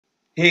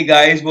Hey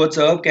guys what's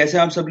up, कैसे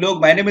हैं आप सब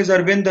लोग। My name is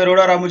Arvind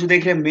Arora और आप मुझे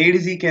देख रहे हैं मेड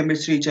इजी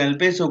केमिस्ट्री चैनल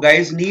पे। सो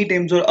गाइस, नीट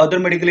एम्स और अदर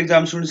मेडिकल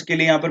एग्जाम स्टूडेंट्स के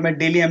लिए यहाँ पर मैं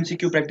डेली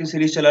एमसीक्यू प्रैक्टिस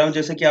सीरीज चला रहा हूँ,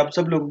 जैसे कि आप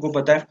सब लोगों को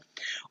पता है।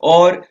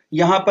 और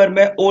यहाँ पर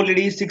मैं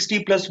ऑलरेडी 60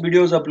 प्लस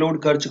वीडियोस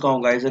अपलोड कर चुका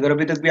हूँ गाइस। अगर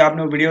अभी तक भी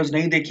आपने वो वीडियोस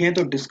नहीं देखी हैं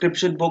तो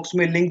डिस्क्रिप्शन बॉक्स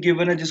में लिंक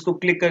गिवन है, जिसको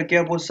क्लिक करके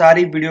आप वो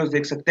सारी वीडियोस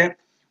देख सकते हैं।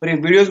 और ये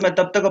वीडियोस मैं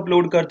तब तक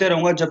अपलोड करते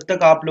रहूंगा जब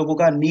तक आप लोगों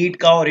का नीट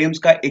का और एम्स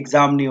का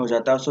एग्जाम नहीं हो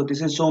जाता। So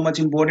this is so much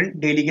important.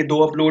 Daily के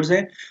 2 अपलोड्स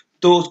हैं,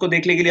 तो उसको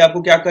देखने के लिए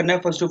आपको क्या करना है,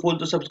 फर्स्ट ऑफ ऑल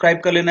तो सब्सक्राइब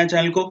कर लेना है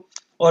चैनल को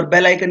और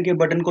बेल आइकन के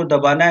बटन को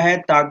दबाना है,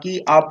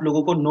 ताकि आप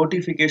लोगों को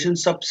नोटिफिकेशन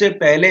सबसे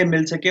पहले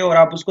मिल सके और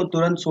आप उसको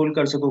तुरंत सोल्व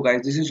कर सको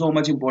guys. This is so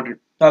much important.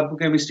 तो आपको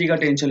केमिस्ट्री का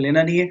टेंशन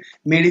लेना नहीं है,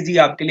 मेरी जी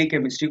आपके लिए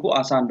केमिस्ट्री को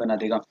आसान बना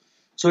देगा।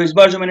 सो इस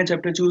बार जो मैंने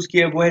चैप्टर चूज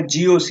किया है वो है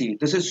GOC.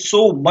 This is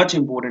so much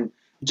important.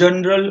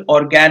 General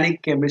organic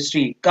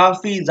chemistry,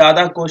 काफी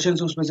ज्यादा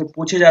क्वेश्चंस उसमें से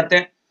पूछे जाते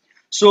हैं।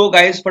 सो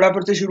गाइस,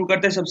 फटाफट से शुरू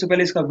करते हैं। सबसे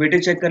पहले इसका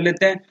वेटेज चेक कर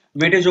लेते हैं।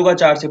 वेटेज होगा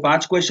 4 से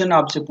 5 क्वेश्चन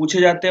आपसे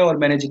पूछे जाते हैं, और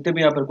मैंने जितने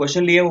भी यहाँ पर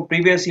क्वेश्चन लिए वो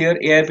previous year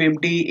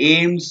AIPMT,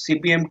 AIIMS,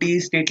 CPMT,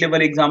 state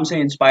level exam से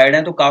इंस्पायर्ड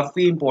है, तो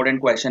काफी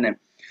इंपॉर्टेंट क्वेश्चन है।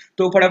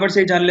 तो फटाफट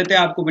से जान लेते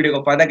हैं आपको वीडियो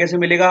का फायदा कैसे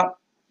मिलेगा।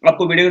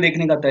 आपको वीडियो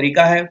देखने का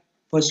तरीका है,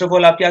 फर्स्ट ऑफ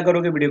ऑल आप क्या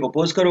करोगे, वीडियो को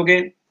पॉज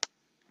करोगे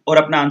और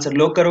अपना आंसर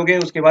लॉक करोगे।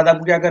 उसके बाद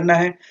आपको क्या करना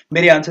है,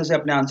 मेरे आंसर से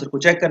अपने आंसर को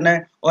चेक करना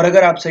है, और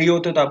अगर आप सही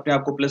होते हो तो अपने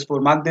आप को +4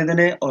 मार्क दे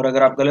देने, और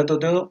अगर आप गलत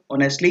होते हो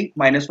ऑनेस्टली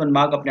 -1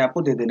 मार्क अपने आप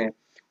को दे देने।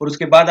 और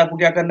उसके बाद आपको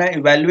क्या करना है,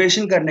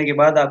 इवैल्यूएशन करने के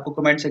बाद आपको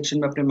कमेंट सेक्शन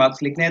में अपने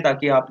मार्क्स लिखने हैं,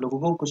 ताकि आप लोगों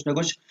को कुछ ना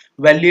कुछ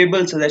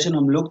वैल्यूएबल सजेशन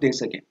हम लोग दे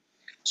सकें।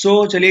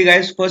 सो चलिए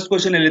गाइस, फर्स्ट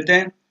क्वेश्चन ले लेते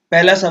हैं।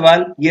 पहला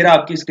सवाल ये रहा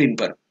आपकी स्क्रीन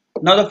पर।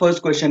 Now the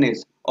first question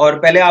is, और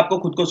पहले आपको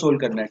खुद को सोल्व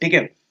करना है, ठीक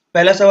है।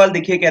 पहला सवाल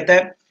देखिए, कहता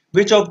है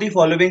Which of the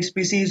following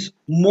species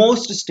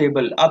most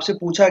stable। आपसे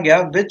पूछा गया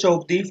which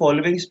of the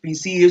following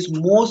species is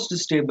most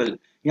stable।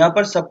 यहाँ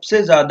पर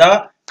सबसे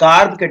ज्यादा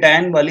कार्ब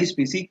कैटायन वाली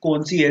स्पीसी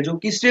कौन सी है जो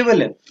कि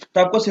स्टेबल है।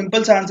 तो आपको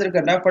सिंपल सा आंसर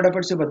करना है,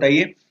 फटाफट से बताइए।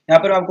 यहाँ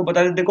पर आपको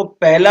बता दें, देखो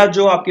पहला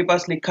जो आपके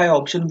पास लिखा है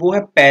ऑप्शन वो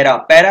है पैरा।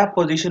 पैरा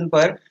पोजीशन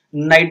पर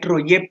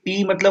नाइट्रो, ये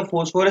पी मतलब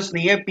फोस्फोरस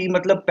नहीं है, पी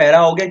मतलब पैरा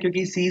हो गया,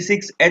 क्योंकि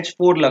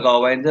C6H4 लगा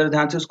हुआ है। जरा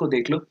ध्यान से उसको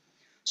देख लो।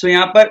 सो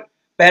यहाँ पर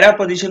पैरा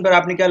पोजीशन पर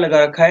आपने क्या लगा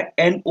रखा है,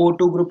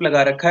 NO2 ग्रुप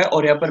लगा रखा है,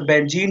 और यहाँ पर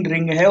बेंजीन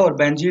रिंग है, और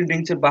बेंजीन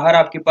रिंग से बाहर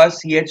आपके पास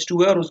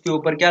CH2 है, और उसके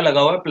ऊपर क्या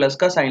लगा हुआ है, प्लस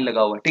का साइन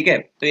लगा हुआ है, ठीक है।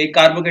 तो एक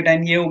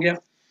कार्बोकेटाइन ये हो गया।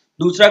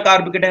 दूसरा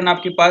कार्बोकेटाइन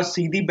आपके पास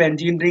सीधी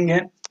बेंजीन रिंग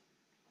है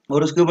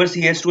और उसके ऊपर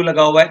CH2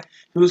 लगा हुआ है।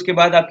 फिर उसके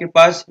बाद आपके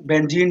पास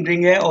बेंजीन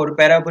रिंग है और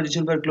पैरा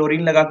पोजीशन पर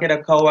क्लोरीन लगा के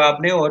रखा हुआ है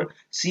आपने, और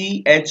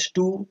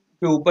CH2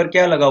 के ऊपर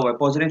क्या लगा हुआ है,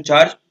 पॉजिटिव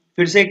चार्ज।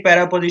 फिर से एक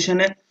पैरा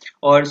पोजीशन है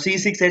और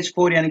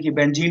C6H4 यानी कि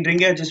बेंजीन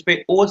रिंग है,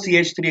 जिसपे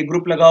OCH3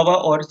 ग्रुप लगा हुआ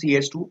और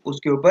CH2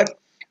 उसके ऊपर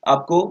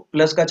आपको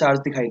प्लस का चार्ज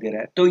दिखाई दे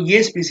रहा है। तो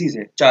ये स्पीसीज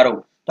है चारों।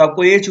 तो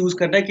आपको ये चूज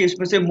करना है कि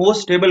इसमें से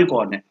मोस्ट स्टेबल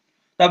कौन है।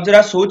 तो आप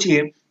जरा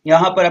सोचिए,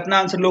 यहाँ पर अपना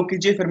आंसर लॉक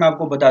कीजिए, फिर मैं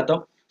आपको बताता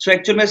हूँ। सो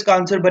एक्चुअल में इसका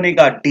आंसर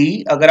बनेगा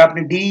डी। अगर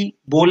आपने डी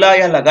बोला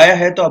या लगाया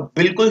है तो आप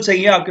बिल्कुल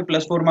सही है, आपके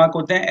 +4 मार्क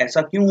होते हैं।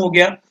 ऐसा क्यों हो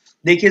गया,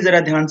 देखिए जरा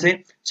ध्यान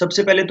से।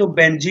 सबसे पहले तो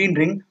बेंजीन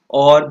रिंग,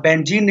 और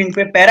बेंजीन रिंग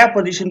पे पैरा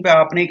पोजीशन पे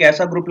आपने एक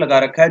ऐसा ग्रुप लगा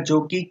रखा है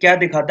जो कि क्या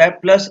दिखाता है,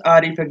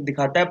 +R इफेक्ट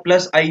दिखाता है,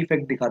 +I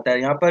इफेक्ट दिखाता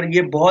है। यहाँ पर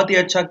ये बहुत ही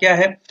अच्छा क्या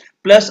है,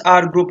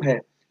 +R ग्रुप है,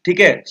 ठीक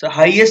है।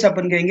 हाईएस्ट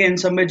अपन कहेंगे इन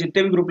सब में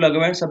जितने भी ग्रुप लगे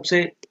हुए हैं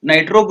सबसे।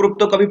 नाइट्रो ग्रुप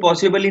तो कभी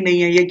पॉसिबल ही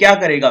नहीं है। ये क्या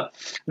करेगा,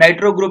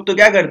 नाइट्रो ग्रुप तो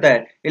क्या करता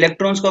है,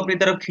 इलेक्ट्रॉन्स को अपनी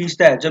तरफ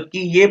खींचता है, जबकि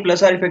ये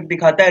 +R इफेक्ट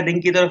दिखाता है,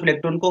 रिंग की तरफ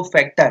इलेक्ट्रॉन को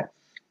फेंकता है।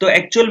 तो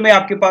एक्चुअल में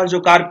आपके पास जो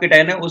कार्ब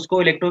कैटायन है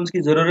उसको इलेक्ट्रॉन्स की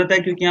जरूरत है,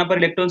 क्योंकि यहाँ पर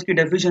इलेक्ट्रॉन्स की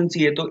डेफिशिएंसी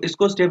है। तो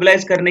इसको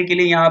स्टेबलाइज करने के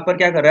लिए यहाँ पर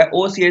क्या कर रहा है,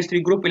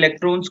 OCH3 ग्रुप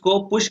इलेक्ट्रॉन्स को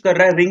पुश कर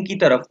रहा है रिंग की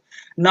तरफ।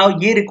 नाउ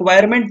ये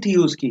रिक्वायरमेंट थी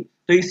उसकी,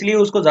 तो इसलिए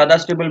उसको ज्यादा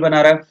स्टेबल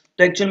बना रहा है।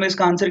 तो एक्चुअल में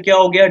इसका आंसर क्या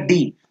हो गया,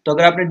 डी। तो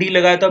अगर आपने डी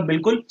लगाया तो आप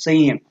बिल्कुल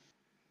सही है।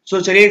 सो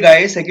चलिए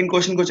गाइस, सेकंड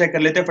क्वेश्चन को चेक कर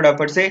लेते हैं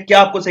फटाफट से। क्या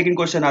आपको सेकंड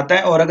क्वेश्चन आता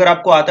है, और अगर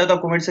आपको आता है तो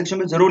आप कमेंट सेक्शन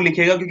में जरूर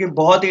लिखिएगा, क्योंकि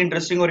बहुत ही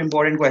इंटरेस्टिंग और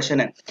इंपॉर्टेंट क्वेश्चन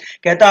है।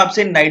 कहता है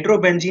आपसे,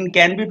 nitrobenzene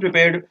can be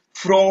prepared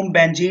from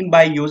benzene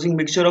by using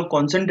mixture of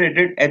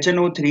concentrated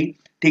HNO3,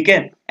 ठीक है,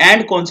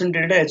 एंड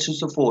कॉन्सेंट्रेटेड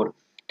H2SO4,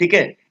 ठीक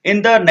है,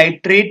 in the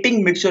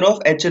nitrating mixture of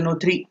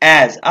HNO3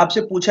 as.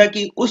 आपसे पूछा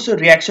कि उस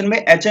रिएक्शन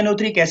में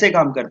HNO3 कैसे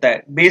काम करता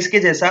है, बेस के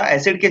जैसा,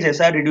 एसिड के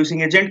जैसा,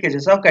 रिड्यूसिंग एजेंट के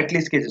जैसा,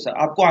 कैटलिस्ट के जैसा।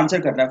 आपको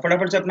आंसर करना है,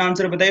 फटाफट से अपना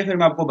आंसर बताइए, फिर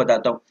मैं आपको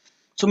बताता हूँ।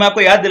 सो मैं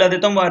आपको याद दिला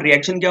देता हूँ वहाँ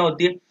रिएक्शन क्या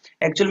होती है।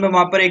 एक्चुअल में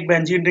वहां पर एक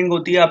बेंजीन रिंग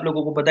होती है, आप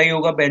लोगों को पता ही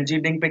होगा।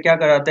 बेंजीन रिंग पे क्या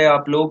कराते हैं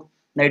आप लोग,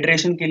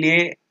 नाइट्रेशन के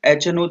लिए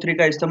HNO3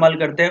 का इस्तेमाल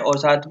करते हैं, और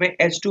साथ में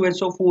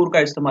H2SO4 का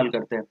इस्तेमाल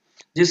करते हैं,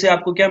 जिससे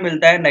आपको क्या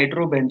मिलता है,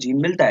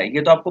 नाइट्रोबेंजीन मिलता है।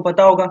 ये तो आपको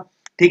पता होगा,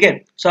 ठीक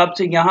है। सो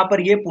आपसे यहाँ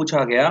पर ये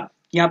पूछा गया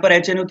कि यहाँ पर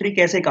HNO3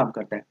 कैसे काम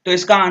करता है, तो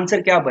इसका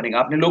आंसर क्या बनेगा,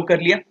 आपने लॉक कर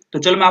लिया। तो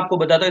चलो मैं आपको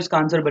बताता हूँ, इसका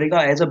आंसर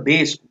बनेगा एज अ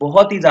बेस।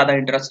 बहुत ही ज्यादा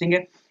इंटरेस्टिंग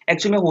है।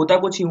 एक्चुअली में होता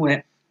कुछ यूं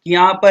है कि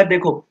यहाँ पर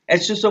देखो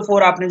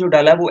H2SO4 आपने जो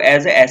डाला है वो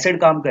एज ए एसिड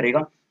काम करेगा।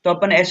 तो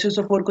अपन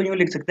H2SO4 को यूं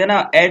लिख सकते हैं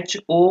ना,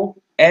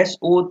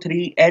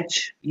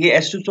 HOSO3H, ये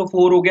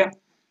H2SO4 हो गया,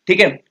 ठीक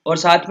है। और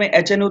साथ में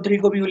HNO3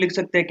 को भी यूं लिख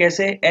सकते हैं,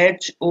 कैसे,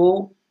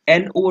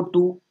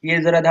 HONO2। ये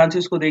जरा ध्यान से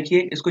इसको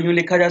देखिए, इसको यूं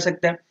लिखा जा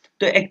सकता है।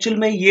 तो एक्चुअल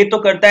में ये तो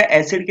करता है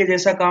एसिड के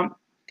जैसा काम,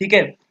 ठीक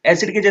है।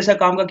 एसिड के जैसा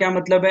काम का क्या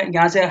मतलब है,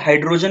 यहाँ से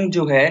हाइड्रोजन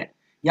जो है,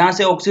 यहाँ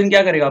से ऑक्सीजन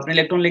क्या करेगा, अपने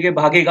इलेक्ट्रॉन लेके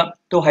भागेगा,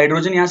 तो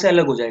हाइड्रोजन यहाँ से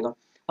अलग हो जाएगा।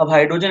 अब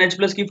हाइड्रोजन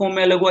H+ की फॉर्म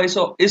में अलग हुआ,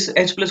 इस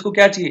H+ को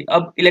क्या चाहिए,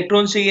 अब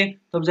इलेक्ट्रॉन चाहिए।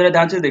 तो अब जरा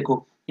ध्यान से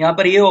देखो, यहाँ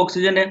पर ये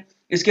ऑक्सीजन है,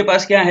 इसके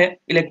पास क्या है,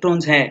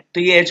 इलेक्ट्रॉन्स हैं,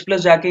 तो ये H+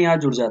 जाके यहाँ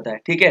जुड़ जाता है,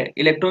 ठीक है।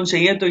 इलेक्ट्रॉन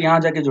चाहिए तो यहाँ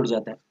जाके जुड़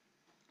जाता है।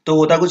 तो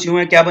होता कुछ यूं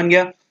है, क्या बन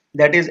गया,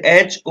 दैट इज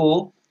HO,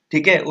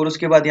 ठीक है। और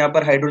उसके बाद यहाँ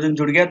पर हाइड्रोजन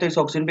जुड़ गया, तो इस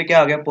ऑक्सीजन पे क्या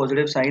आ गया,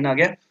 पॉजिटिव साइन आ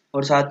गया,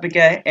 और साथ में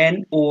क्या है,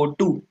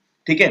 NO2,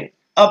 ठीक है।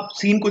 अब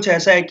सीन कुछ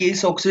ऐसा है कि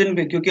इस ऑक्सीजन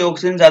पे, क्योंकि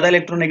ऑक्सीजन ज्यादा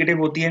इलेक्ट्रोनेगेटिव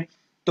होती है,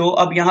 तो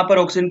अब यहाँ पर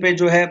ऑक्सीजन पे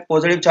जो है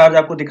पॉजिटिव चार्ज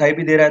आपको दिखाई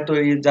भी दे रहा है, तो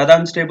ये ज्यादा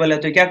अनस्टेबल है,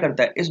 तो क्या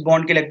करता है, इस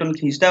बॉन्ड के इलेक्ट्रॉन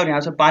खींचता है और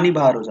यहाँ से पानी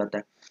बाहर हो जाता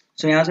है।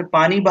 तो यहाँ से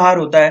पानी बाहर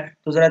होता है,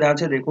 तो जरा ध्यान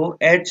से देखो,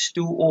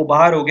 H2O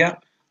बाहर हो गया।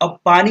 अब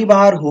पानी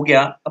बाहर हो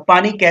गया, अब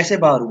पानी कैसे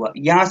बाहर हुआ,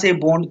 यहाँ से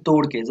बॉन्ड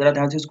तोड़ के, जरा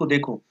ध्यान से इसको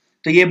देखो,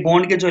 तो ये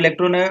बॉन्ड के जो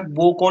इलेक्ट्रॉन है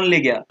वो कौन ले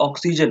गया,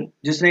 ऑक्सीजन,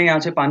 जिसने यहाँ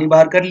से पानी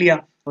बाहर कर लिया,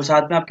 और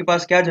साथ में आपके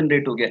पास क्या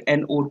जनरेट हो गया,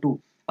 NO2।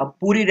 अब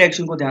पूरी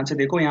रिएक्शन को ध्यान से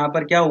देखो, यहाँ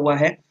पर क्या हुआ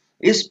है,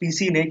 इस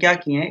पीसी ने क्या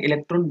किए हैं,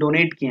 इलेक्ट्रॉन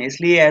डोनेट किए हैं,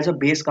 इसलिए एज अ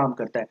बेस काम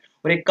करता है।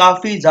 और एक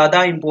काफी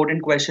ज्यादा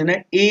इंपॉर्टेंट क्वेश्चन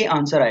है, ए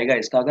आंसर आएगा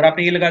इसका, अगर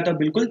आपने ये लगाया तो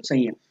बिल्कुल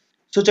सही है।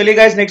 सो चलिए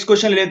गाइस, नेक्स्ट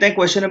क्वेश्चन ले लेते हैं।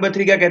 क्वेश्चन नंबर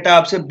 3 क्या कहता है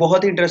आपसे,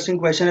 बहुत ही इंटरेस्टिंग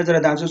क्वेश्चन है, जरा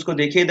ध्यान से उसको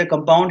देखिए। The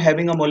compound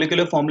having a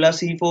molecular formula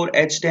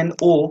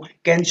C4H10O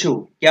can show,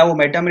 क्या वो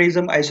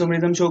मेटामरिज्म,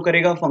 आइसोमरिज्म शो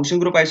करेगा, function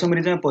group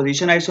isomerism,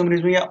 position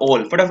isomerism, या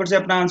ऑल। फटाफट से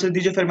अपना आंसर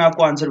दीजिए, फिर मैं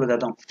आपको आंसर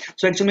बताता हूँ।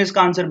 सो एक्चुअली में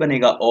इसका आंसर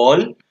बनेगा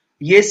ऑल,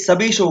 ये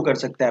सभी शो कर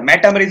सकता है।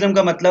 मेटामरिज्म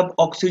का मतलब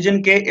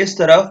ऑक्सीजन के इस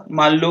तरफ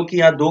मान लो कि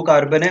यहाँ 2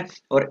 कार्बन है,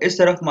 और इस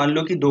तरफ मान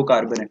लो कि 2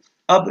 कार्बन है।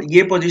 अब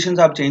ये पोजीशंस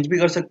आप चेंज भी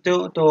कर सकते हो,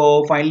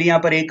 तो फाइनली यहाँ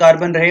पर 1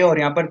 कार्बन रहे और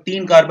यहाँ पर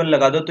 3 कार्बन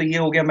लगा दो, तो ये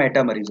हो गया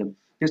मेटामरिज्म,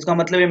 जिसका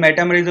मतलब ये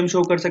मेटामरिज्म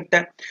शो कर सकता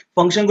है।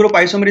 फंक्शन ग्रुप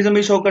आइसोमरिज्म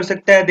भी शो कर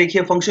सकता है।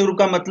 देखिए फंक्शन ग्रुप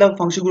का मतलब,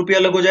 फंक्शन ग्रुप ही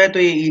अलग हो जाए तो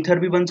ये ईथर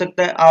भी बन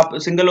सकता है, आप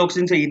सिंगल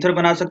ऑक्सीजन से ईथर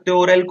बना सकते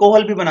हो, और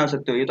अल्कोहल भी बना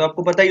सकते हो, ये तो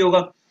आपको पता ही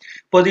होगा।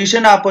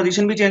 पोजीशन, आप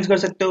पोजीशन भी चेंज कर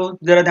सकते हो,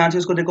 जरा ध्यान से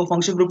इसको देखो,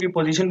 फंक्शन ग्रुप की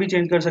पोजीशन भी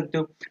चेंज कर सकते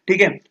हो,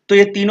 ठीक है। तो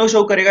ये तीनों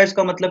शो करेगा,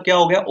 इसका मतलब क्या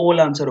हो गया, ऑल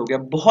आंसर हो गया।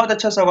 बहुत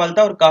अच्छा सवाल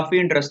था और काफी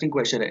इंटरेस्टिंग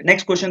क्वेश्चन है।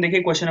 नेक्स्ट क्वेश्चन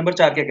देखिए, क्वेश्चन नंबर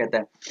 4 क्या कहता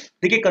है,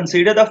 देखिए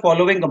कंसीडर द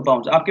फॉलोइंग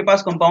कंपाउंड्स, आपके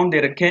पास कंपाउंड दे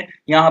रखे हैं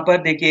यहाँ पर,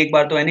 देखिए एक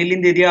बार तो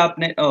एनिलीन दे दिया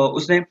आपने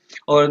उसने,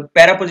 और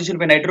पैरा पोजीशन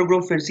पे नाइट्रो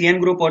ग्रुप, फिर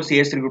CN ग्रुप और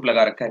CH3 ग्रुप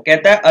लगा रखा है।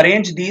 कहता है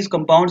arrange these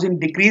compounds in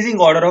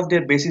decreasing order of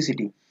their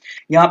basicity,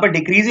 यहाँ पर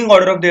decreasing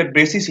order of their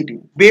basicity,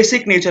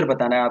 basic nature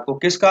बताना है आपको,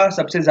 किसका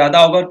सबसे ज्यादा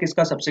होगा और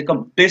किसका सबसे कम।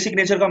 बेसिक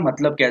नेचर का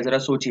मतलब क्या है, जरा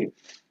सोचिए,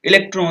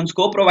 इलेक्ट्रॉन्स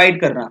को प्रोवाइड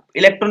करना,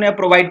 इलेक्ट्रॉन या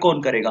प्रोवाइड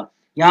कौन करेगा,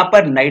 यहाँ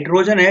पर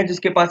नाइट्रोजन है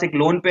जिसके पास एक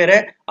लोन पेयर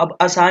है। अब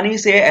आसानी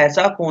से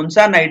ऐसा कौन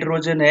सा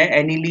नाइट्रोजन है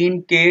एनिलीन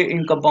के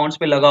इन कंपाउंड्स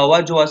पे लगा हुआ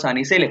जो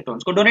आसानी से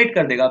इलेक्ट्रॉन्स को डोनेट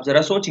कर देगा, आप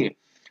जरा सोचिए।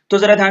 तो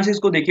जरा ध्यान से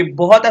इसको देखिए,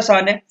 बहुत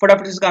आसान है,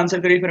 फटाफट इसका आंसर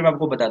करिए, फिर मैं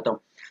आपको बताता हूँ।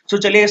 सो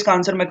चलिए इसका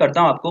आंसर मैं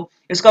करता हूँ आपको।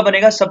 इसका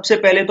बनेगा सबसे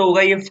पहले तो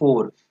होगा ये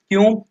 4,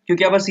 क्यों,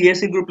 क्योंकि यहाँ पर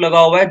CH3 ग्रुप लगा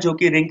हुआ है जो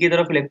कि रिंग की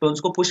तरफ इलेक्ट्रॉन्स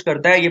को पुश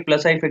करता है, ये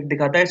प्लस आई इफेक्ट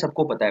दिखाता है,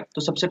 सबको पता है।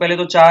 तो सबसे पहले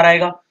तो 4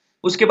 आएगा।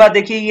 उसके बाद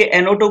देखिए ये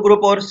NO2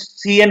 ग्रुप और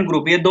CN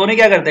ग्रुप, ये दोनों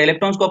क्या करते हैं,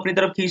 इलेक्ट्रॉन्स को अपनी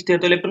तरफ खींचते हैं,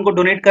 तो इलेक्ट्रॉन को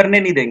डोनेट करने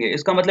नहीं देंगे,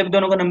 इसका मतलब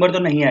दोनों का नंबर तो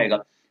नहीं आएगा।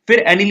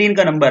 फिर एनिलीन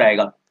का नंबर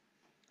आएगा,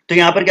 तो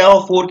यहाँ पर क्या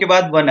होगा, 4 के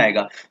बाद 1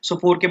 आएगा। सो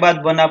 4 के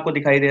बाद 1 आपको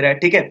दिखाई दे रहा है,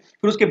 ठीक है।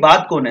 फिर उसके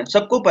बाद कौन है,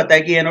 सबको पता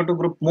है कि NO2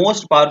 group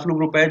most powerful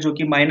group है जो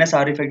कि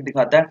 -R इफेक्ट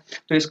दिखाता है,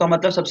 तो इसका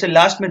मतलब सबसे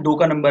लास्ट में 2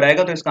 का नंबर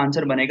आएगा, तो इसका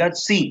आंसर बनेगा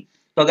C।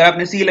 तो अगर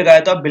आपने C लगाया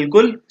तो आप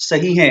बिल्कुल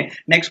सही हैं।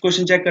 नेक्स्ट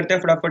क्वेश्चन चेक करते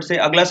हैं फटाफट से।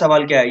 अगला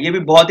सवाल क्या है, ये भी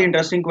बहुत ही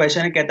इंटरेस्टिंग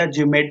क्वेश्चन है, कहता है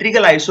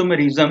geometrical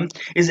isomerism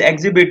is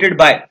exhibited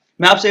by,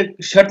 मैं आपसे एक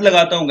शर्त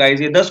लगाता हूं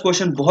गाइज, ये 10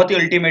 क्वेश्चन बहुत ही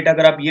अल्टीमेट,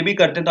 अगर आप ये भी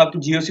करते हैं तो आपकी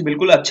GOC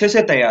बिल्कुल अच्छे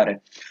से तैयार है।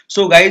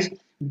 सो गाइज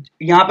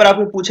यहाँ पर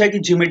आपको पूछा है कि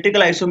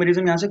ज्योमेट्रिकल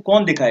आइसोमेरिज्म यहाँ से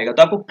कौन दिखाएगा,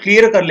 तो आपको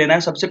क्लियर कर लेना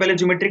है। सबसे पहले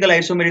ज्योमेट्रिकल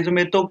आइसोमेरिज्म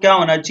में तो क्या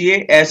होना चाहिए,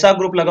 ऐसा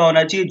ग्रुप लगा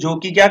होना चाहिए जो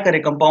कि क्या करे,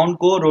 कंपाउंड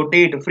को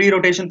रोटेट, फ्री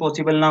रोटेशन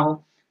पॉसिबल ना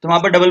हो, तो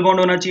वहां पर डबल बॉन्ड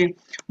होना चाहिए।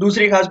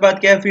 दूसरी खास बात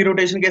क्या है, फ्री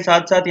रोटेशन के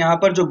साथ साथ यहाँ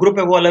पर जो ग्रुप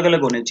है वो अलग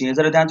अलग होने चाहिए,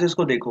 जरा ध्यान से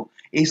इसको देखो,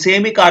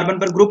 सेम ही कार्बन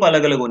पर ग्रुप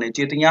अलग अलग होने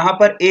चाहिए, तो यहाँ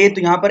पर ए,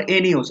 तो यहाँ पर ए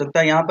नहीं हो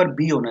सकता, यहाँ पर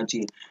बी होना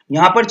चाहिए।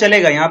 यहाँ पर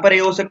चलेगा, यहाँ पर ए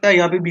हो सकता है,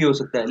 यहाँ पे बी हो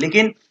सकता है,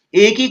 लेकिन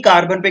एक ही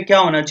कार्बन पे क्या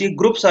होना चाहिए,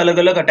 ग्रुप्स अलग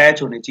अलग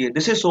अटैच होने चाहिए।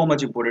 This is so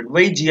much important,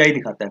 वही GI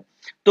दिखाता है।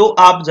 तो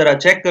आप जरा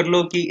चेक कर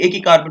लो कि एक ही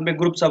कार्बन पे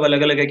ग्रुप सब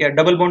अलग अलग है क्या,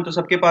 डबल बॉन्ड तो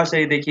सबके पास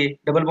है, देखिए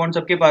डबल बॉन्ड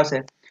सबके पास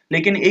है,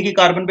 लेकिन एक ही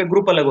कार्बन पे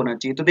ग्रुप अलग होना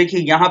चाहिए, तो देखिए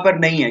यहाँ पर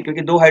नहीं है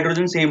क्योंकि 2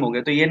 हाइड्रोजन सेम हो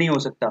गए, तो ये नहीं हो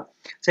सकता।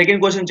 सेकंड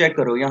क्वेश्चन चेक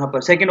करो, यहाँ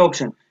पर सेकंड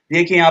ऑप्शन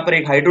देखिए, यहाँ पर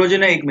एक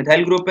हाइड्रोजन है, एक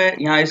मिथाइल ग्रुप है,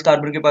 यहाँ इस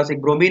कार्बन के पास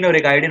एक ब्रोमीन और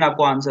एक आयोडीन,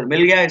 आपको आंसर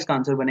मिल गया, इसका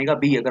आंसर बनेगा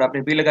बी। अगर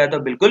आपने बी लगाया तो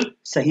बिल्कुल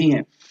सही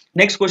है।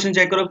 नेक्स्ट क्वेश्चन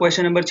चेक करो,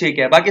 क्वेश्चन नंबर 6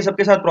 क्या है, बाकी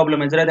सबके साथ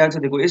प्रॉब्लम है, जरा ध्यान से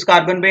देखो, इस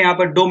कार्बन पे यहाँ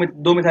पर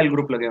दो मिथाइल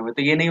ग्रुप लगे हुए,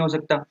 तो ये नहीं हो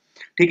सकता,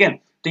 ठीक है।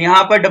 तो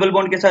यहाँ पर डबल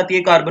बॉन्ड के साथ ये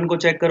कार्बन को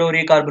चेक करो और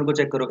ये कार्बन को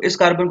चेक करो, इस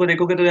कार्बन को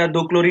देखोगे तो यहाँ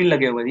 2 क्लोरीन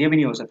लगे हुए हैं, ये भी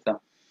नहीं हो सकता।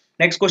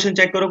 नेक्स्ट क्वेश्चन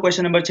चेक करो,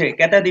 क्वेश्चन नंबर 6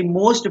 कहता है the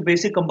most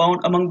basic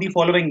compound among the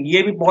following.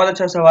 ये भी बहुत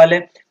अच्छा सवाल है।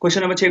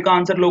 क्वेश्चन नंबर 6 का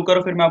आंसर लो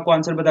करो, फिर मैं आपको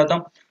आंसर बताता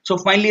हूं। सो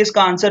फाइनली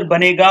इसका आंसर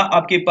बनेगा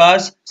आपके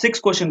पास 6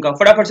 क्वेश्चन का,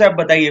 फटाफट से आप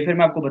बताइए फिर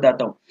मैं आपको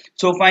बताता हूं।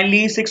 सो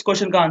फाइनली 6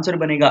 क्वेश्चन का आंसर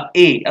बनेगा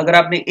ए। अगर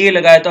आपने ए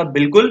लगाया तो आप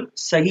बिल्कुल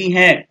सही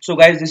है। So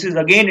guys this is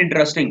again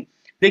interesting.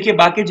 देखिए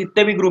बाकी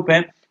जितने भी ग्रुप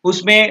हैं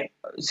उसमें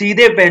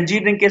सीधे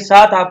बेंजीन रिंग के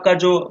साथ आपका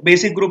जो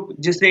बेसिक ग्रुप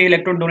जिससे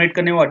इलेक्ट्रॉन डोनेट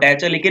करने वो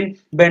अटैच है, लेकिन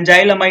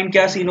बेंजाइल अमाइन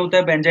क्या सीन होता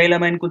है? बेंजाइल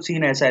अमाइन कुछ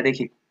सीन ऐसा है,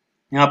 देखिए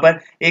यहाँ पर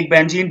एक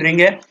बेंजीन रिंग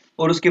है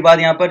और उसके बाद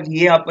यहाँ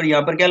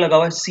पर क्या लगा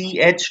हुआ है?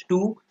 CH2,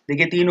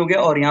 देखिए 3 हो गया,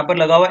 और यहाँ पर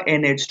लगा हुआ है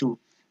NH2।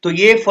 तो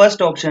ये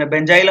फर्स्ट ऑप्शन है,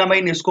 बेंजाइल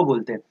अमाइन इसको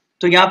बोलते हैं।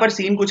 तो यहाँ पर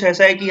सीन कुछ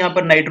ऐसा है कि यहाँ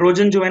पर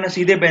नाइट्रोजन जो है ना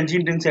सीधे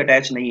बेंजीन रिंग से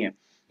अटैच नहीं है।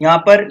 यहाँ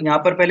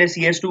पर पहले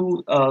CH2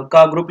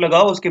 का ग्रुप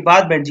लगाओ, उसके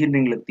बाद बेंजीन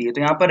रिंग लगती है।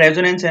 तो यहाँ पर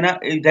रेजोनेंस है ना,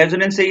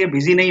 रेजोनेंस से ये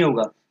बिजी नहीं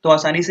होगा, तो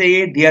आसानी से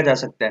ये दिया जा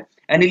सकता है।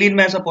 एनिलीन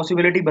में ऐसा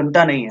पॉसिबिलिटी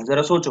बनता नहीं है,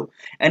 जरा सोचो।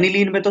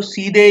 एनिलीन में तो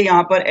सीधे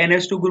यहाँ पर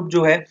NH2 ग्रुप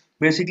जो है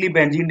बेसिकली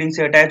बेंजीन रिंग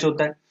से अटैच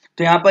होता है।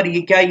 तो यहाँ पर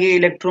ये क्या ये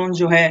इलेक्ट्रॉन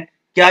जो है,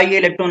 क्या ये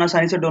इलेक्ट्रॉन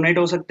आसानी से डोनेट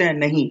हो सकते हैं?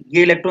 नहीं,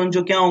 ये इलेक्ट्रॉन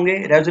जो क्या होंगे,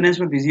 रेजोनेंस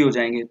में बिजी हो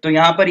जाएंगे। तो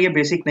यहाँ पर ये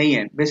बेसिक नहीं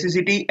है,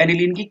 बेसिसिटी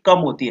एनिलीन की कम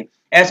होती है।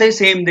 ऐसे ही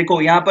सेम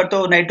देखो यहाँ पर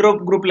तो नाइट्रो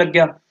ग्रुप लग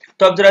गया।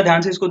 तो अब जरा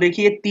ध्यान से इसको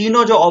देखिए,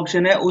 तीनों जो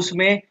ऑप्शन है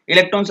उसमें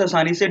इलेक्ट्रॉन्स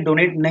आसानी से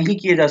डोनेट नहीं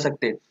किए जा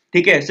सकते।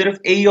 ठीक है, सिर्फ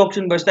ए ही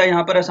ऑप्शन बचता है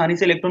यहाँ पर आसानी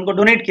से इलेक्ट्रॉन को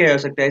डोनेट किया जा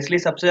सकता है। इसलिए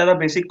सबसे ज्यादा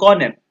बेसिक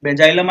कौन है?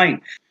 Benzyl amine.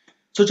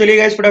 सो चलिए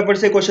गाइस फटाफट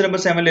से क्वेश्चन नंबर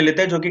 7 ले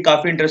लेते हैं, जो कि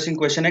काफी इंटरेस्टिंग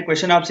क्वेश्चन है।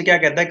 क्वेश्चन आपसे क्या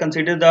कहता है?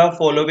 Consider the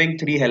following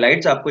 3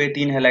 halides. आपको ये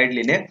 3 हैलाइड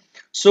लेने हैं।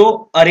 सो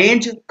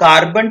arrange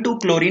carbon two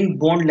chlorine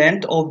bond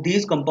length of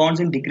these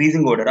compounds in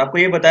decreasing order. आपको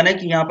ये बताना है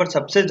कि यहाँ पर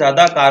सबसे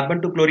ज्यादा carbon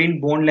two chlorine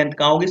bond length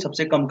कहाँ होगी,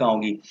 सबसे कम कहाँ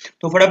होगी।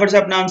 तो फटाफट से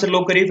अपना आंसर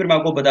लॉक करिए, फिर मैं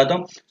आपको बताता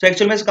हूँ। तो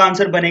एक्चुअल में इसका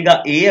आंसर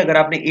बनेगा ए। अगर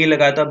आपने ए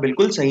लगाया तो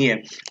बिल्कुल सही है।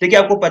 देखिए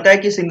आपको पता है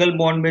कि सिंगल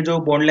बॉन्ड में जो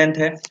बॉन्ड लेंथ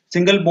है,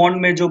 सिंगल बॉन्ड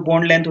में जो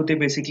बॉन्ड लेंथ होती है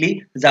बेसिकली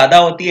ज्यादा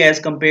होती है as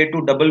compare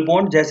to double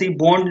bond. जैसे ही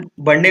बॉन्ड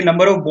बढ़ने,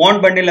 नंबर ऑफ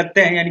बॉन्ड बढ़ने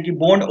लगते हैं, यानी कि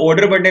बॉन्ड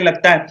ऑर्डर बढ़ने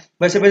लगता है,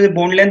 वैसे वैसे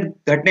बॉन्ड लेंथ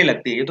घटने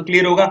लगती है। ये तो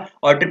क्लियर होगा।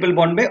 और ट्रिपल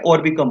बॉन्ड में और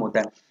भी कम होता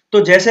है। तो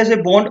जैसे जैसे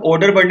बॉन्ड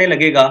ऑर्डर बढ़ने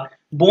लगेगा,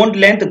 बॉन्ड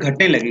लेंथ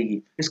घटने लगेगी।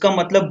 इसका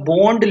मतलब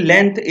bond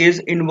length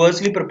is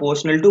inversely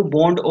proportional to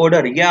bond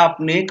order. यह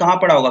आपने कहां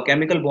पढ़ा होगा?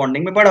 केमिकल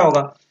बॉन्डिंग में पढ़ा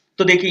होगा।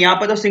 तो देखिए यहाँ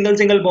पर तो सिंगल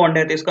सिंगल बॉन्ड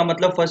है, तो इसका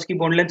मतलब फर्स्ट की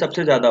बॉन्ड लेंथ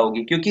सबसे ज्यादा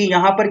होगी, क्योंकि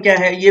यहाँ पर क्या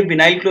है, ये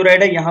विनाइल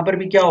क्लोराइड है। यहाँ पर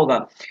भी क्या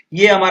होगा,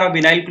 ये हमारा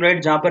विनाइल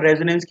क्लोराइड, जहां पर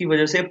रेजोनेंस की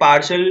वजह से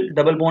पार्शियल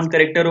डबल बॉन्ड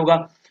करेक्टर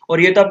होगा।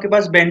 और ये तो आपके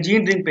पास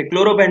बेंजीन रिंग पे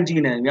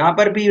क्लोरोबेंजीन है, यहाँ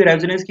पर भी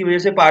रेजोनेंस की वजह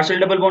से पार्शियल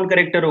डबल बॉन्ड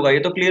करेक्टर होगा। ये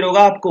तो क्लियर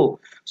होगा आपको।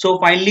 सो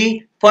फाइनली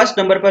फर्स्ट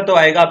नंबर पर तो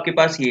आएगा आपके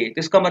पास ये। तो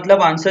इसका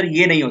मतलब आंसर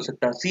ये नहीं हो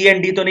सकता, सी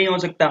एंड डी तो नहीं हो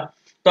सकता।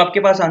 तो आपके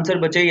पास आंसर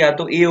बचे या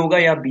तो ए होगा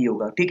या बी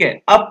होगा। ठीक है,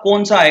 अब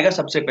कौन सा आएगा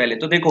सबसे पहले?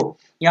 तो देखो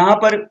यहाँ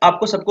पर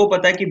आपको सबको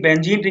पता है कि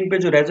बेंजीन रिंग पे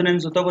जो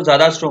रेजोनेंस होता है वो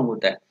ज्यादा स्ट्रॉन्ग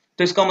होता है।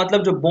 तो इसका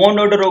मतलब जो बॉन्ड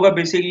ऑर्डर होगा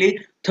बेसिकली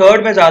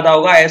थर्ड में ज्यादा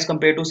होगा एज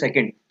कंपेयर टू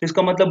सेकंड। तो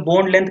इसका मतलब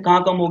बॉन्ड लेंथ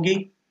कहाँ कम होगी?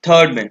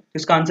 थर्ड में।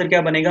 इसका आंसर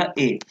क्या बनेगा?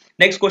 ए।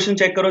 नेक्स्ट क्वेश्चन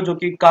चेक करो, जो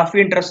कि काफी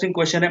इंटरेस्टिंग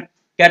क्वेश्चन है।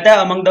 कहता है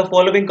among the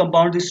following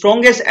compound the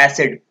strongest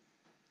acid.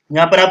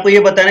 यहाँ पर आपको ये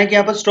बताना है कि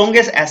यहाँ पर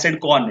स्ट्रॉन्गेस्ट एसिड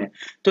कौन है।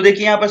 तो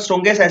देखिए यहाँ पर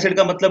स्ट्रॉन्गेस्ट एसिड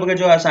का मतलब है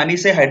जो आसानी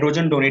से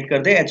हाइड्रोजन डोनेट कर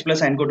दे,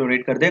 H+ आयन को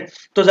डोनेट कर दे।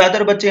 तो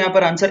ज्यादातर बच्चे यहाँ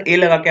पर आंसर ए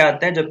लगा के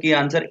आते हैं, जबकि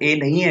आंसर ए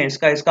नहीं है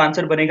इसका। इसका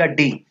आंसर बनेगा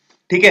डी।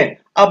 ठीक है,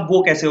 अब वो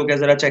कैसे हो गया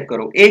जरा चेक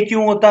करो। ए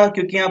क्यों होता?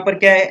 क्योंकि यहाँ पर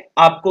क्या है,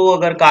 आपको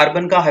अगर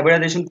कार्बन का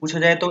हाइब्रिडाइजेशन पूछा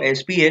जाए तो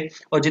sp है,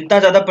 और जितना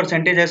ज्यादा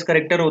परसेंटेज एस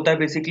करेक्टर होता है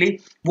बेसिकली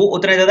वो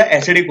उतना ज्यादा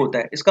एसिडिक होता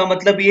है। इसका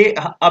मतलब ये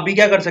अभी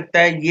क्या कर सकता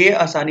है, ये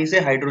आसानी से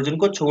हाइड्रोजन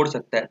को छोड़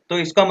सकता है। तो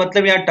इसका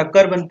मतलब यहाँ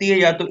टक्कर बनती है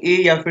या तो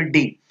ए या फिर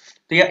डी।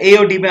 तो या ए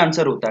और डी में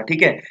आंसर होता है।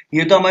 ठीक है,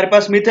 ये तो हमारे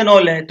पास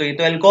मिथेनॉल है, तो ये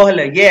तो अल्कोहल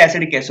है, ये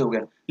एसिड कैसे हो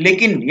गया?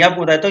 लेकिन ये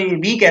आपको बताता हूँ, ये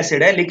वीक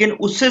एसिड है लेकिन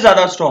उससे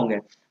ज्यादा स्ट्रॉन्ग है।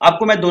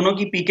 आपको मैं दोनों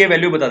की पीके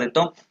वैल्यू बता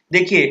देता हूँ।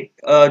 देखिए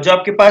जो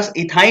आपके पास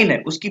इथाइन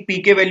है उसकी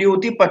पीके वैल्यू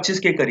होती है 25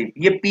 के करीब।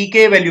 ये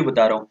पीके वैल्यू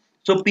बता रहा हूँ।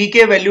 सो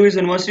पीके value is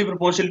inversely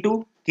proportional to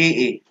के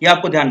ए। ये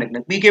आपको ध्यान रखना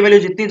है, पीके वैल्यू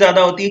जितनी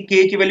ज्यादा होती है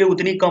के की वैल्यू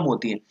उतनी कम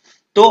होती है।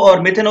 तो और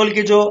मिथेनॉल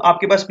की जो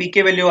आपके पास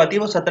पीके वैल्यू आती है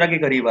वो 17 के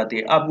करीब आती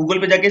है। आप गूगल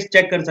पे जाके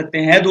चेक कर सकते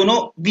हैं, दोनों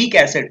वीक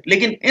एसिड,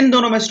 लेकिन इन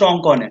दोनों में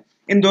स्ट्रॉन्ग कौन है?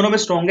 इन दोनों में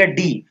स्ट्रॉन्ग है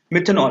डी,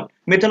 मिथेनॉल।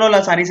 मिथेनॉल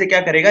आसानी से क्या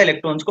करेगा,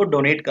 इलेक्ट्रॉन्स को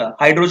डोनेट का,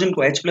 हाइड्रोजन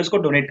को H+ को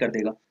डोनेट कर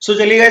देगा। सो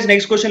चलिए गाइस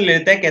नेक्स्ट क्वेश्चन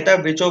लेते हैं। कहता है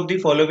which of the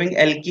following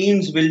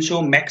alkenes will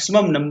show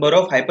maximum number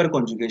of hyper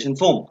conjugation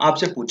form.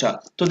 आपसे पूछा,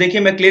 तो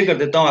देखिए मैं क्लियर कर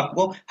देता हूं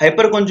आपको।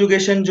 हाइपर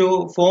कॉन्जुगेशन जो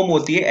फॉर्म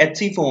होती है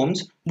HC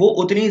फॉर्म्स, वो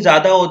उतनी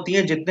ज्यादा होती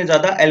है जितने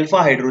ज्यादा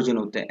अल्फा हाइड्रोजन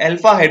होते हैं।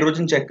 अल्फा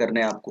हाइड्रोजन चेक करना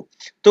है आपको,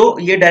 तो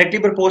ये डायरेक्टली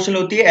प्रोपोर्शनल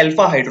होती है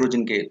अल्फा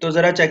हाइड्रोजन के। तो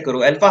जरा चेक करो,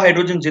 अल्फा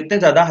हाइड्रोजन जितने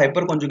ज्यादा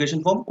हाइपर कॉन्जुगेशन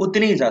फॉर्म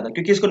उतनी ही ज्यादा,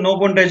 क्योंकि इसको नो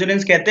बॉन्ड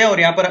रेजोनेंस कहते हैं और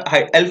यहाँ पर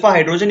अल्फा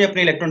हाइड्रोजन ही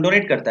अपने इलेक्ट्रॉन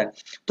डोनेट करता है।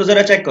 तो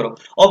जरा चेक करो,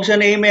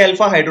 ऑप्शन ए में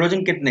अल्फा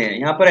हाइड्रोजन कितने हैं?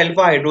 यहाँ पर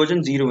अल्फा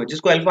हाइड्रोजन 0 है।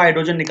 जिसको अल्फा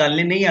हाइड्रोजन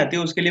निकालने नहीं आती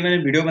है उसके लिए मैंने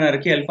वीडियो बना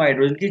रखी है अल्फा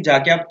हाइड्रोजन की,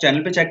 जाके आप चैनल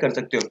पे चेक कर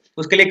सकते हो।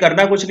 उसके लिए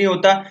करना कुछ नहीं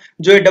होता,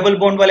 जो ये डबल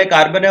बॉन्ड वाले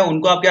कार्बन है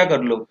उनको आप क्या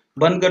कर लो,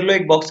 बंद कर लो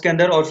एक बॉक्स के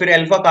अंदर, और फिर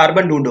अल्फा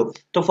कार्बन ढूंढो।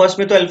 तो फर्स्ट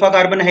में तो अल्फा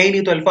कार्बन है ही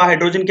नहीं, तो अल्फा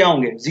हाइड्रोजन क्या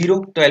होंगे? 0।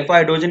 तो अल्फा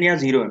हाइड्रोजन यहाँ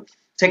 0 है।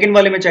 सेकंड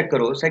वाले में चेक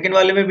करो, सेकंड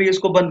वाले में भी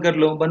इसको बंद कर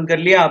लो, बंद कर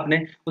लिया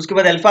आपने। उसके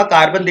बाद अल्फा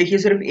कार्बन देखिए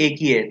सिर्फ एक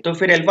ही है, तो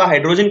फिर अल्फा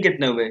हाइड्रोजन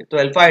कितने हुए, तो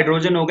अल्फा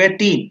हाइड्रोजन हो गए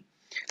 3।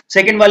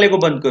 सेकंड वाले को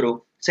बंद करो,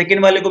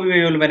 सेकंड वाले को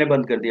भी मैंने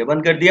बंद कर दिया,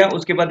 बंद कर दिया।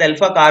 उसके बाद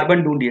अल्फा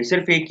कार्बन ढूंढिए,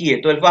 सिर्फ एक ही है,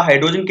 तो अल्फा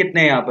हाइड्रोजन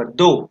कितने हैं यहाँ पर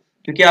 2,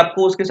 क्योंकि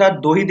आपको उसके साथ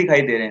 2 ही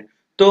दिखाई दे रहे हैं।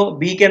 तो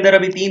बी के अंदर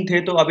अभी 3 थे,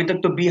 तो अभी तक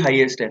तो बी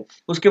हाईएस्ट है।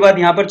 उसके बाद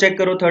यहाँ पर चेक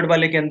करो थर्ड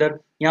वाले के अंदर,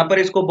 यहाँ पर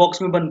इसको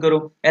बॉक्स में बंद करो।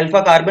 अल्फा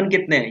कार्बन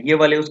कितने हैं ये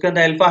वाले, उसके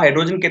अंदर अल्फा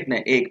हाइड्रोजन कितने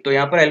हैं 1, तो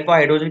यहाँ पर अल्फा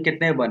हाइड्रोजन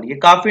कितने हैं 1। ये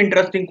काफी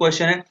इंटरेस्टिंग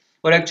क्वेश्चन है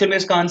और एक्चुअल में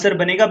इसका आंसर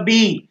बनेगा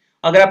बी।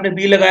 अगर आपने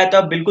बी लगाया तो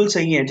आप बिल्कुल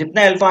सही है।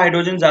 जितना अल्फा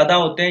हाइड्रोजन ज्यादा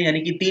होते हैं, यानी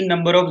कि 3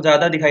 नंबर ऑफ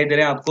ज्यादा दिखाई दे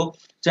रहे हैं आपको,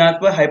 जहां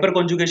पर हाइपर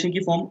कॉन्जुगेशन की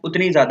फॉर्म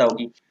उतनी ज्यादा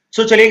होगी।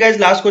 सो चलिए गाइस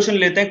लास्ट क्वेश्चन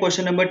लेते हैं।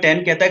 क्वेश्चन नंबर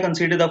 10 कहता है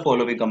consider the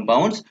following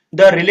compounds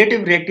the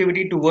relative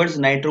reactivity towards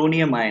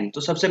nitronium ion.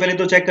 तो सबसे पहले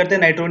तो चेक करते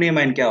हैं नाइट्रोनियम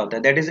आयन क्या होता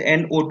है, दैट इज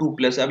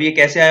NO2+। अब ये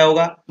कैसे आया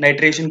होगा,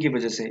 नाइट्रेशन की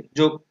वजह से।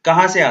 जो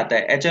कहां से आता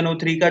है,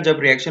 HNO3 का जब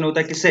रिएक्शन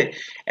होता है किससे,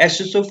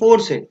 H2SO4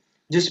 से,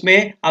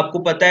 जिसमें आपको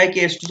पता है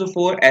कि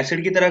H2SO4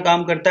 एसिड की तरह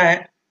काम करता है,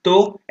 तो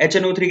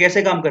HNO3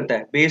 कैसे काम करता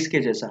है, बेस के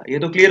जैसा। ये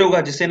तो क्लियर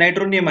होगा, जिससे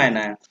नाइट्रोनियम आयन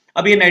आया।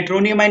 अब ये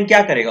नाइट्रोनियम आयन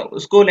क्या करेगा,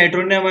 उसको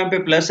नाइट्रोनियम आयन पे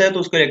प्लस है तो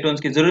उसको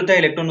इलेक्ट्रॉन्स की जरूरत है,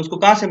 इलेक्ट्रॉन उसको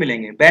कहां से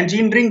मिलेंगे,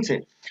 बेंजीन रिंग से।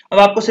 अब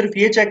आपको सिर्फ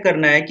ये चेक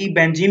करना है कि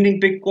बेंजीन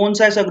रिंग पे कौन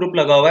सा ऐसा ग्रुप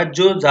लगा हुआ है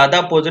जो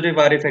ज्यादा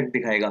पॉजिटिव आर इफेक्ट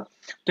दिखाएगा।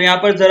 तो यहाँ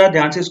पर जरा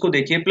ध्यान से इसको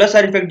देखिए, प्लस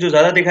आर इफेक्ट जो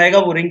ज्यादा दिखाएगा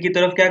वो रिंग की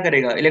तरफ क्या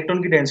करेगा,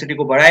 इलेक्ट्रॉन की डेंसिटी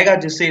को बढ़ाएगा,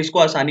 जिससे इसको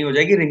आसानी हो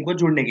जाएगी रिंग को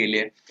जुड़ने के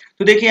लिए।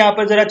 तो देखिए यहाँ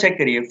पर जरा चेक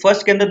करिए,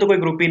 फर्स्ट के अंदर तो कोई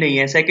ग्रुप ही नहीं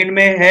है, सेकंड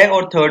में है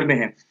और थर्ड में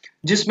है,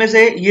 जिसमें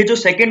से ये जो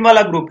सेकंड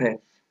वाला ग्रुप है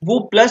वो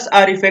प्लस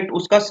आर इफेक्ट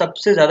उसका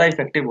सबसे ज्यादा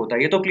इफेक्टिव होता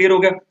है। ये तो क्लियर हो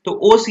गया। तो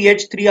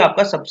OCH3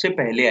 आपका सबसे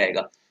पहले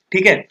आएगा,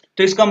 ठीक है।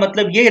 तो इसका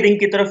मतलब ये रिंग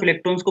की तरफ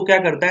इलेक्ट्रॉन्स को क्या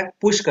करता है,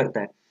 पुश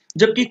करता है।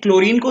 जबकि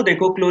क्लोरीन को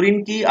देखो,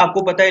 क्लोरीन की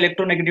आपको पता है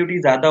इलेक्ट्रोनेगेटिविटी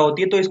ज्यादा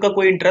होती है, तो इसका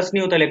कोई इंटरेस्ट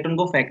नहीं होता इलेक्ट्रॉन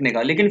को फेंकने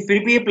का, लेकिन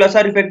फिर भी ये प्लस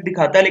आर इफेक्ट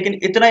दिखाता है, लेकिन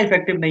इतना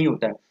इफेक्टिव नहीं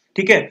होता है,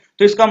 ठीक है।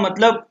 तो इसका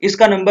मतलब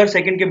इसका नंबर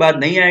सेकंड के बाद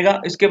नहीं आएगा,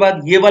 इसके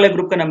बाद ये वाला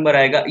ग्रुप का नंबर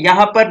आएगा।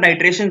 यहां पर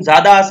नाइट्रेशन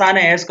ज्यादा आसान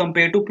है एज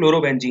कंपेयर टू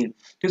क्लोरोबेंजीन,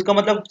 तो इसका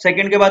मतलब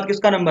सेकंड के बाद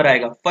किसका नंबर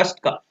आएगा, फर्स्ट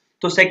का।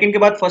 तो सेकंड के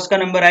बाद फर्स्ट का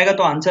नंबर आएगा,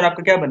 तो आंसर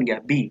आपका क्या बन गया,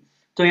 बी।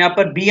 तो यहाँ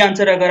पर बी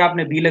आंसर, अगर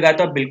आपने बी लगाया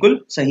तो आप बिल्कुल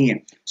सही है।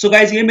 सो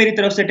गाइस ये मेरी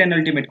तरफ से 10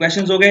 अल्टीमेट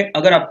क्वेश्चंस हो गए।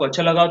 अगर आपको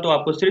अच्छा लगा तो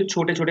आपको सिर्फ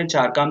छोटे छोटे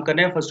 4 काम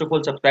करने हैं। फर्स्ट ऑफ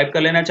ऑल सब्सक्राइब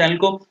कर लेना चैनल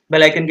को,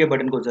 बेल आइकन के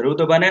बटन को जरूर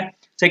दबाना है।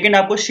 सेकंड,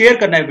 आपको शेयर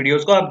करना है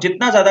वीडियोस को। आप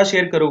जितना ज्यादा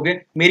शेयर करोगे,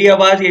 मेरी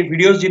आवाज, ये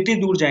वीडियोस जितनी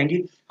दूर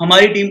जाएंगी,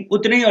 हमारी टीम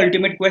उतने ही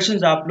अल्टीमेट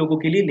क्वेश्चंस आप लोगों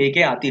के लिए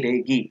लेके आती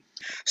रहेगी।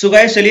 सो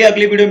गाइस चलिए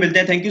अगली वीडियो मिलते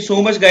हैं। Thank you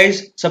so much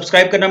guys,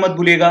 subscribe करना मत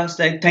भूलिएगा।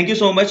 Thank you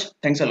so much,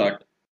 thanks a lot.